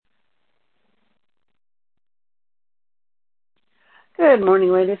Good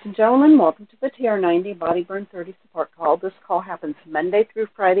morning, ladies and gentlemen. Welcome to the TR90 Body Burn 30 support call. This call happens Monday through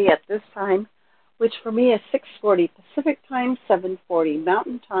Friday at this time, which for me is 6:40 Pacific Time, 7:40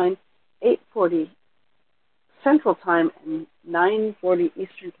 Mountain Time, 8:40 Central Time, and 9:40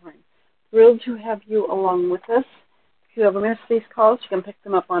 Eastern Time. Thrilled to have you along with us. If you ever miss these calls, you can pick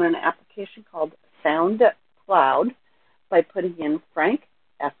them up on an application called SoundCloud by putting in Frank,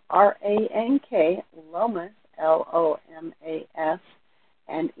 F-R-A-N-K, Lomas, L-O-M-A-S,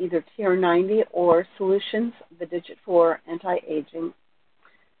 and either TR90 or Solutions, the digit 4, anti-aging.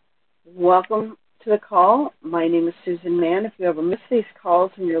 Welcome to the call. My name is Susan Mann. If you ever miss these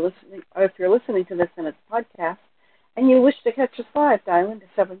calls and you're listening, or if you're listening to this in its podcast, and you wish to catch us live, dial into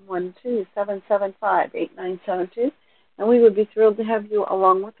 712-775-8972, and we would be thrilled to have you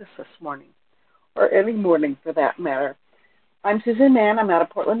along with us this morning, or any morning for that matter. I'm Susan Mann. I'm out of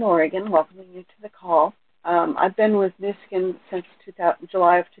Portland, Oregon, welcoming you to the call. I've been with Nu Skin since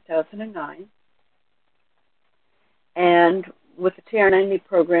July of 2009, and with the TR90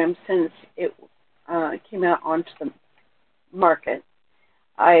 program since it came out onto the market.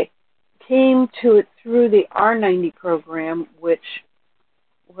 I came to it through the R90 program, which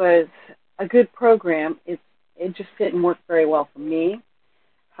was a good program. It just didn't work very well for me.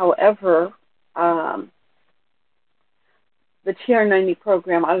 However, the TR90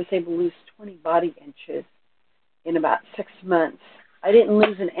 program, I was able to lose 20 body inches in about 6 months. I didn't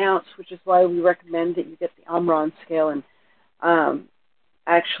lose an ounce, which is why we recommend that you get the Omron scale and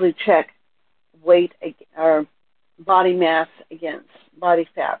actually check weight or body mass against body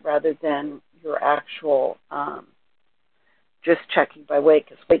fat rather than your actual just checking by weight,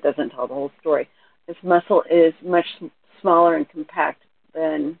 because weight doesn't tell the whole story. This muscle is much smaller and compact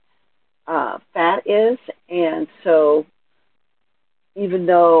than fat is, and so even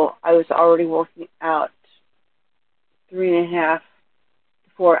though I was already working out 3.5 to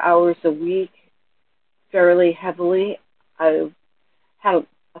 4 hours a week fairly heavily, I had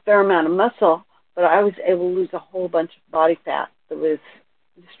a fair amount of muscle, but I was able to lose a whole bunch of body fat that was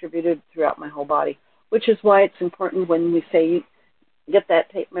distributed throughout my whole body, which is why it's important when we say you get that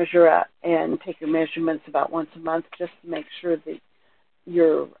tape measure out and take your measurements about once a month, just to make sure that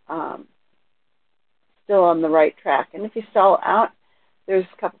you're still on the right track. And if you stall out, there's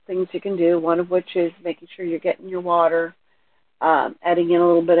a couple things you can do, one of which is making sure you're getting your water, adding in a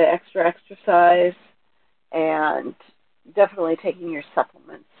little bit of extra exercise, and definitely taking your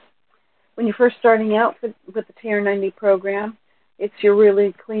supplements. When you're first starting out with the TR90 program, it's your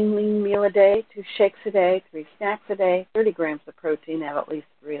really clean, lean meal a day, 2 shakes a day, 3 snacks a day, 30 grams of protein at least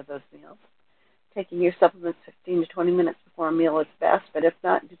 3 of those meals. Taking your supplements 15 to 20 minutes before a meal is best, but if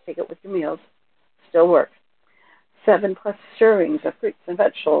not, just take it with your meals. Still works. 7+ servings of fruits and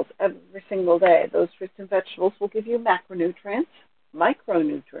vegetables every single day. Those fruits and vegetables will give you macronutrients,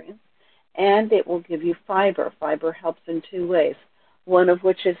 micronutrients, and it will give you fiber. Fiber helps in 2 ways, one of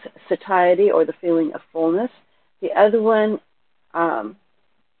which is satiety, or the feeling of fullness. The other one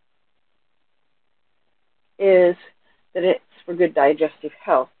is that it's for good digestive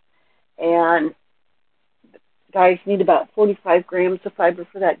health. And guys need about 45 grams of fiber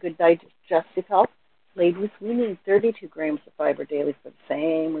for that good digestive health. Ladies, we need 32 grams of fiber daily for the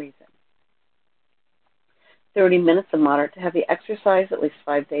same reason. 30 minutes of moderate to heavy exercise at least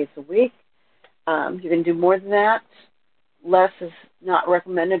 5 days a week. You can do more than that. Less is not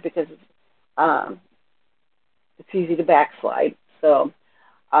recommended because it's easy to backslide. So,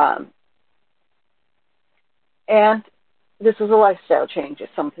 and this is a lifestyle change.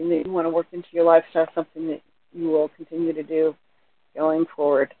 It's something that you want to work into your lifestyle, something that you will continue to do going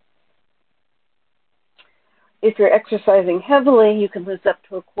forward. If you're exercising heavily, you can lose up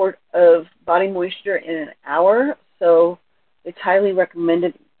to 1 quart of body moisture in an hour. So it's highly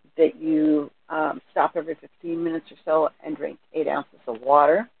recommended that you stop every 15 minutes or so and drink 8 ounces of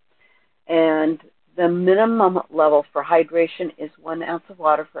water. And the minimum level for hydration is 1 ounce of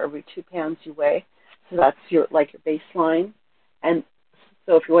water for every 2 pounds you weigh. So that's your baseline. And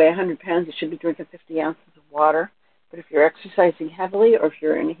so if you weigh 100 pounds, you should be drinking 50 ounces of water. But if you're exercising heavily or if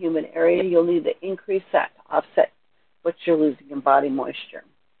you're in a humid area, you'll need to increase that to offset what you're losing in body moisture.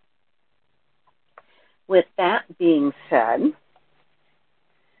 With that being said,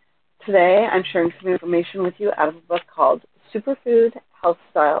 today I'm sharing some information with you out of a book called Superfood Health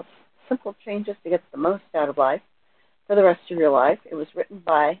Styles, Simple Changes to Get the Most Out of Life for the Rest of Your Life. It was written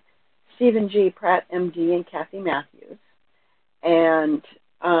by Stephen G. Pratt, MD, and Kathy Matthews. And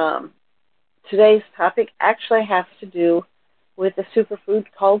today's topic actually has to do with a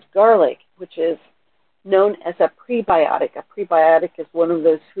superfood called garlic, which is known as a prebiotic. A prebiotic is one of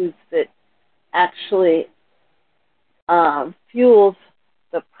those foods that actually fuels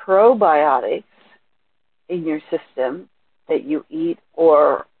the probiotics in your system that you eat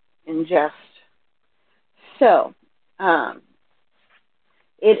or ingest. So,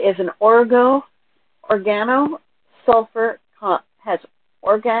 it is an organosulfur, has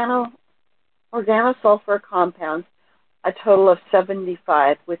organosulfur compounds, a total of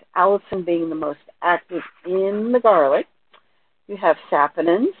 75, with allicin being the most active in the garlic. You have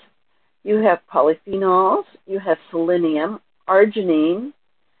saponins, you have polyphenols, you have selenium, arginine,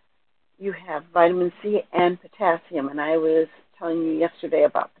 you have vitamin C and potassium. And I was telling you yesterday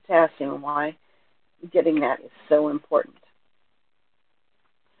about potassium and why getting that is so important.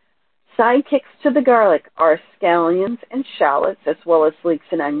 Sidekicks to the garlic are scallions and shallots, as well as leeks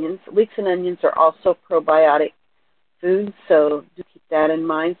and onions. Leeks and onions are also probiotic foods, so do keep that in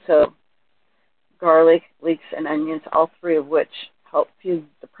mind. So garlic, leeks, and onions, all three of which help fuse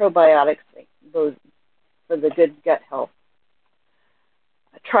the probiotics for the good gut health.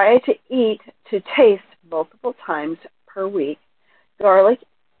 Try to taste multiple times per week. Garlic,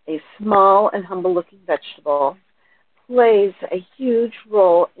 a small and humble-looking vegetable, plays a huge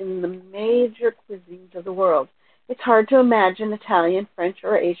role in the major cuisines of the world. It's hard to imagine Italian, French,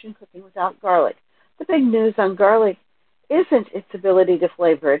 or Asian cooking without garlic. The big news on garlic isn't its ability to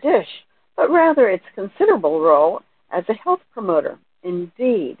flavor a dish, but rather its considerable role as a health promoter.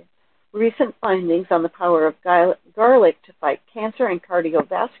 Indeed, recent findings on the power of garlic to fight cancer and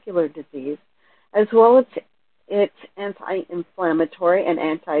cardiovascular disease, as well as its anti-inflammatory and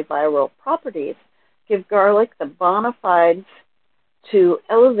antiviral properties, give garlic the bona fides to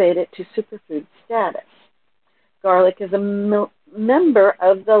elevate it to superfood status. Garlic is a member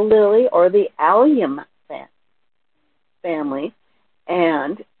of the lily or the allium family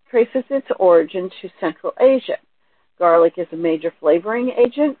and traces its origin to Central Asia. Garlic is a major flavoring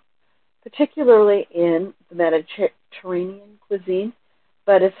agent, particularly in the Mediterranean cuisine,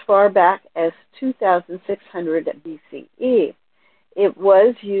 but as far back as 2600 BCE. It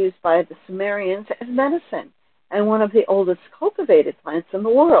was used by the Sumerians as medicine and one of the oldest cultivated plants in the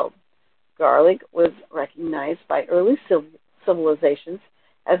world. Garlic was recognized by early civilizations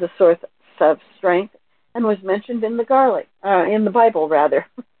as a source of strength and was mentioned in the Bible, rather.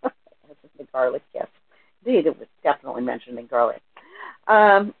 As the garlic, yes. Indeed, it was definitely mentioned in garlic.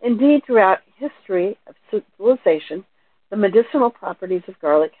 Indeed, throughout history of civilization, the medicinal properties of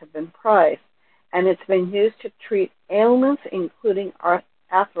garlic have been prized, and it's been used to treat ailments including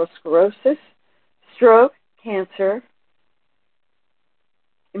atherosclerosis, stroke, cancer,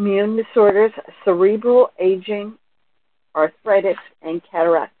 immune disorders, cerebral aging, arthritis, and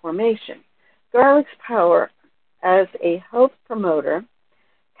cataract formation. Garlic's power as a health promoter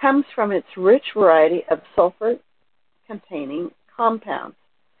comes from its rich variety of sulfur-containing compounds.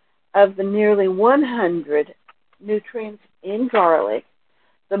 Of the nearly 100 nutrients in garlic,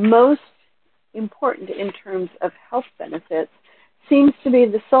 the most important in terms of health benefits seems to be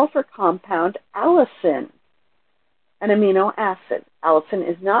the sulfur compound allicin, an amino acid. Allicin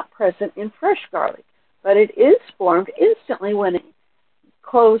is not present in fresh garlic, but it is formed instantly when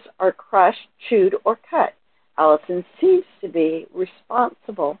cloves are crushed, chewed, or cut. Allicin seems to be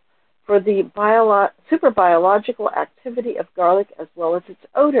responsible for the superbiological activity of garlic as well as its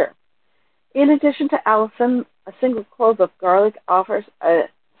odor. In addition to allicin, a single clove of garlic offers a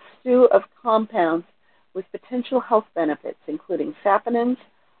stew of compounds with potential health benefits, including saponins,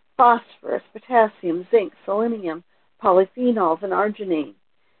 phosphorus, potassium, zinc, selenium, polyphenols, and arginine.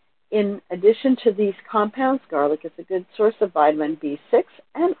 In addition to these compounds, garlic is a good source of vitamin B6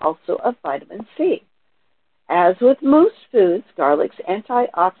 and also of vitamin C. As with most foods, garlic's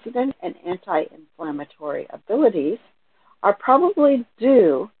antioxidant and anti-inflammatory abilities are probably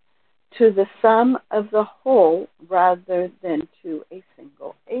due to the sum of the whole rather than to a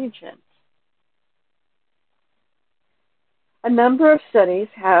single agent. A number of studies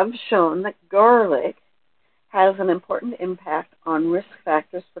have shown that garlic has an important impact on risk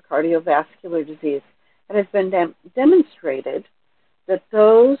factors for cardiovascular disease. It has been demonstrated that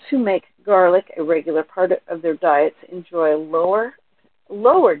those who make garlic a regular part of their diets enjoy lowered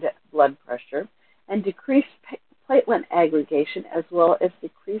blood pressure and decreased platelet aggregation, as well as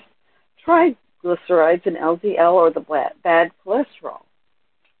decreased triglycerides and LDL, or the bad cholesterol.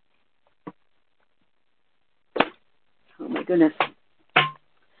 Oh my goodness.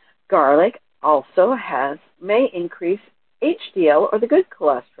 Garlic also may increase HDL, or the good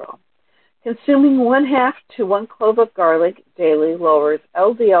cholesterol. Consuming 1/2 to 1 clove of garlic daily lowers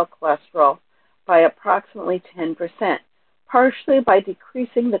LDL cholesterol by approximately 10%, partially by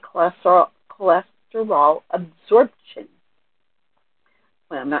decreasing the cholesterol absorption.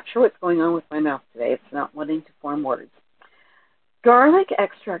 Well, I'm not sure what's going on with my mouth today. It's not wanting to form words. Garlic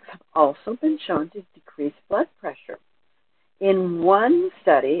extracts have also been shown to decrease blood pressure. In one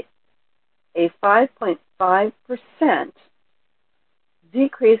study, a 5.5%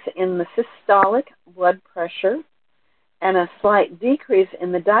 decrease in the systolic blood pressure and a slight decrease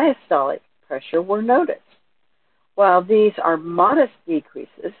in the diastolic pressure were noticed. While these are modest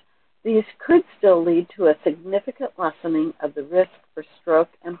decreases, these could still lead to a significant lessening of the risk for stroke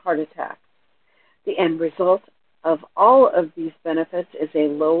and heart attack. The end result of all of these benefits is a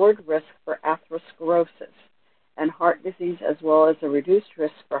lowered risk for atherosclerosis and heart disease, as well as a reduced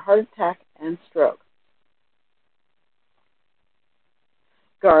risk for heart attack and stroke.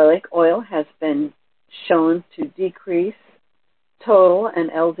 Garlic oil has been shown to decrease total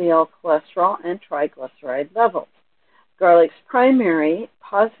and LDL cholesterol and triglyceride levels. Garlic's primary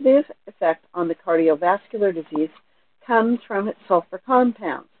positive effect on the cardiovascular disease comes from its sulfur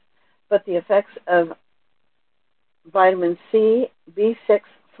compounds, but the effects of vitamin C, B6,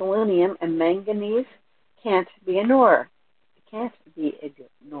 selenium, and manganese can't be ignored.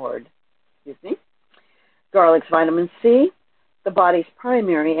 Garlic's vitamin C, the body's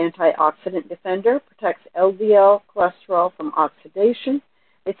primary antioxidant defender, protects LDL cholesterol from oxidation.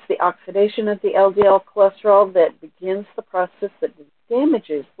 It's the oxidation of the LDL cholesterol that begins the process that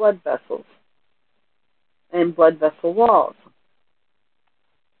damages blood vessels and blood vessel walls.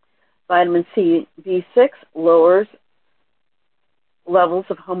 Vitamin C B6 lowers levels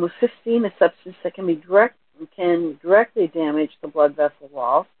of homocysteine, a substance that can directly damage the blood vessel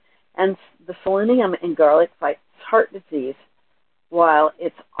walls, and the selenium in garlic fights heart disease, while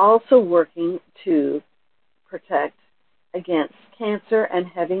it's also working to protect against cancer and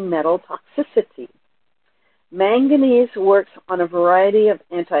heavy metal toxicity. Manganese works on a variety of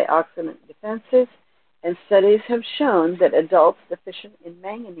antioxidant defenses, and studies have shown that adults deficient in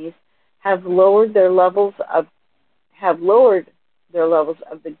manganese have lowered their levels of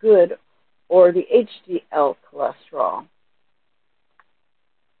the good or the HDL cholesterol.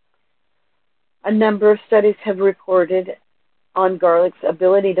 A number of studies have reported on garlic's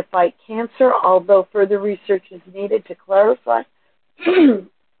ability to fight cancer, although further research is needed to clarify the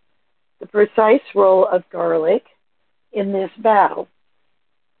precise role of garlic in this battle.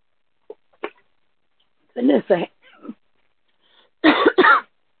 Goodness, I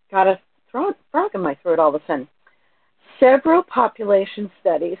got a frog in my throat all of a sudden. Several population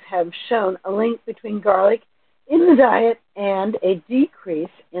studies have shown a link between garlic in the diet and a decrease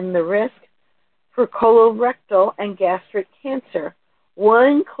in the risk for colorectal and gastric cancer.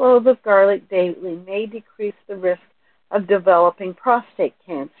 1 clove of garlic daily may decrease the risk of developing prostate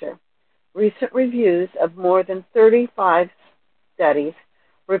cancer. Recent reviews of more than 35 studies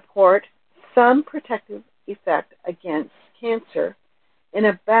report some protective effect against cancer in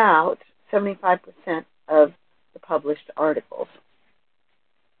about 75% of the published articles.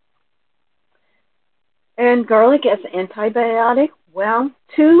 And garlic as antibiotic? Well,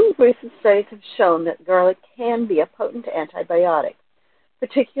 2 recent studies have shown that garlic can be a potent antibiotic.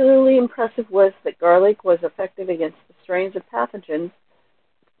 Particularly impressive was that garlic was effective against the strains of pathogens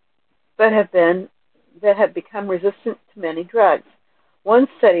that have become resistant to many drugs. One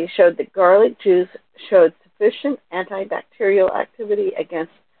study showed that garlic juice showed sufficient antibacterial activity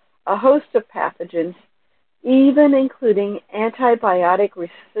against a host of pathogens, even including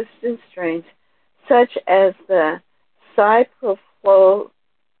antibiotic-resistant strains such as the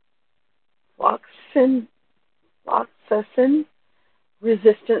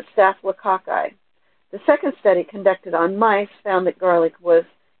ciprofloxacin-resistant staphylococci. The second study, conducted on mice, found that garlic was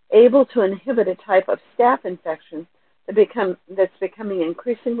able to inhibit a type of staph infection that's becoming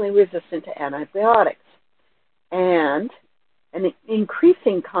increasingly resistant to antibiotics, and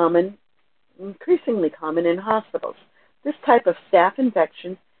increasingly common in hospitals. This type of staph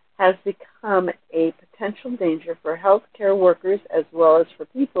infection has become a potential danger for healthcare workers as well as for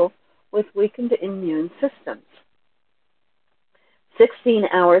people with weakened immune systems. 16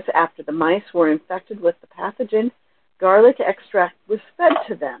 hours after the mice were infected with the pathogen, garlic extract was fed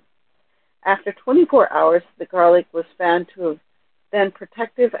to them. After 24 hours, the garlic was found to have been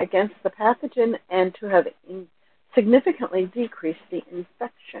protective against the pathogen and to have significantly decreased the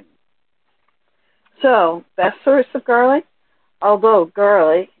infection. So, best source of garlic? Although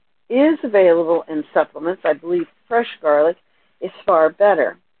garlic is available in supplements, I believe fresh garlic is far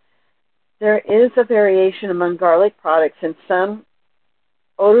better. There is a variation among garlic products, and some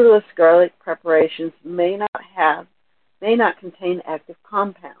odorless garlic preparations may not contain active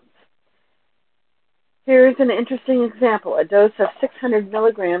compounds. Here's an interesting example. A dose of 600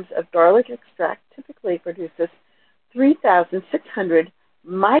 milligrams of garlic extract typically produces 3,600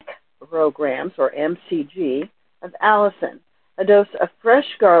 micrograms, or mcg, of allicin, A dose of fresh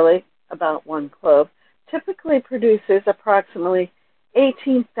garlic, about 1 clove, typically produces approximately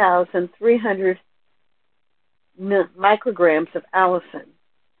 18,300 micrograms of allicin.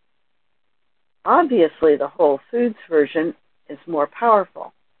 Obviously, the Whole Foods version is more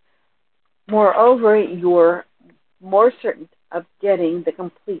powerful. Moreover, you're more certain of getting the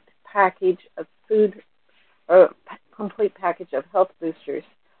complete package of food, or complete package of health boosters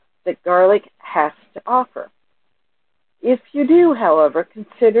that garlic has to offer. If you do, however,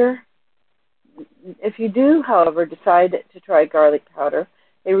 decide to try garlic powder,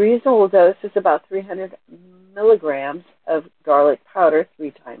 a reasonable dose is about 300 milligrams of garlic powder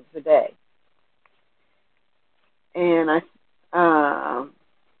 3 times a day. And I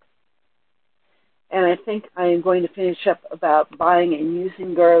think I am going to finish up about buying and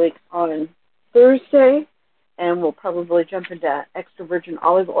using garlic on Thursday, and we'll probably jump into extra virgin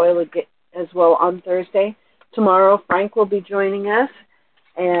olive oil as well on Thursday. Tomorrow, Frank will be joining us.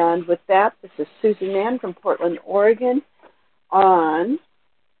 And with that, this is Susan Mann from Portland, Oregon, on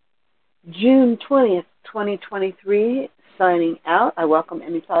June 20th, 2023, signing out. I welcome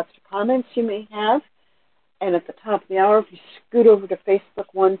any thoughts or comments you may have. And at the top of the hour, if you scoot over to Facebook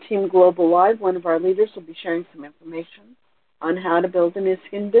One Team Global Live, one of our leaders will be sharing some information on how to build a new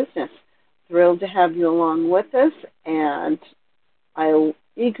skin business. Thrilled to have you along with us, and I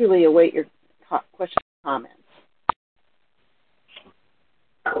eagerly await your questions and comments.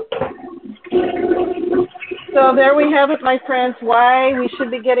 So there we have it, my friends, why we should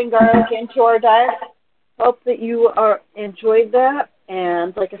be getting garlic into our diet. Hope that you enjoyed that.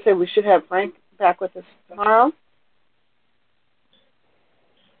 And like I said, we should have Frank back with us tomorrow.